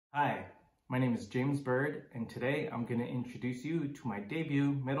Hi, my name is James Bird, and today I'm going to introduce you to my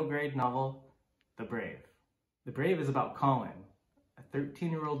debut middle grade novel, The Brave. The Brave is about Colin, a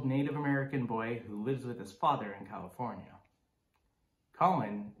 13-year-old Native American boy who lives with his father in California.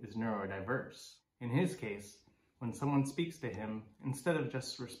 Colin is neurodiverse. In his case, when someone speaks to him, instead of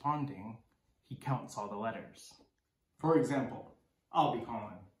just responding, he counts all the letters. For example, I'll be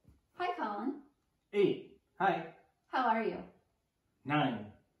Colin. Hi, Colin. 8. Hi. How are you? 9.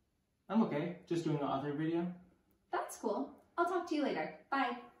 I'm okay, just doing an author video. That's cool. I'll talk to you later.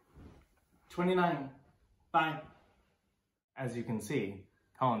 Bye. 29. Bye. As you can see,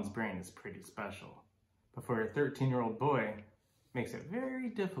 Colin's brain is pretty special. But for a 13-year-old boy, it makes it very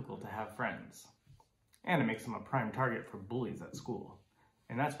difficult to have friends. And it makes him a prime target for bullies at school.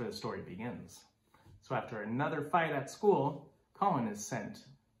 And that's where the story begins. So after another fight at school, Colin is sent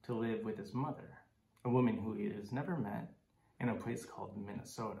to live with his mother, a woman who he has never met, in a place called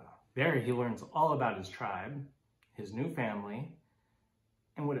Minnesota. There he learns all about his tribe, his new family,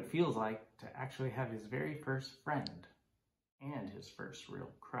 and what it feels like to actually have his very first friend and his first real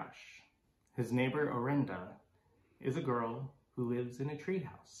crush. His neighbor Orenda is a girl who lives in a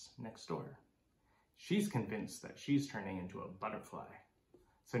treehouse next door. She's convinced that she's turning into a butterfly,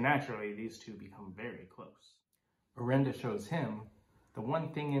 so naturally these two become very close. Orenda shows him the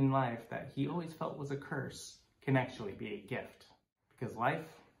one thing in life that he always felt was a curse can actually be a gift, because life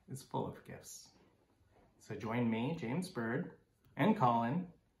is full of gifts. So join me, James Bird, and Colin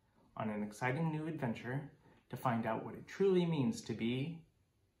on an exciting new adventure to find out what it truly means to be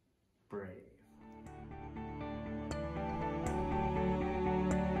brave.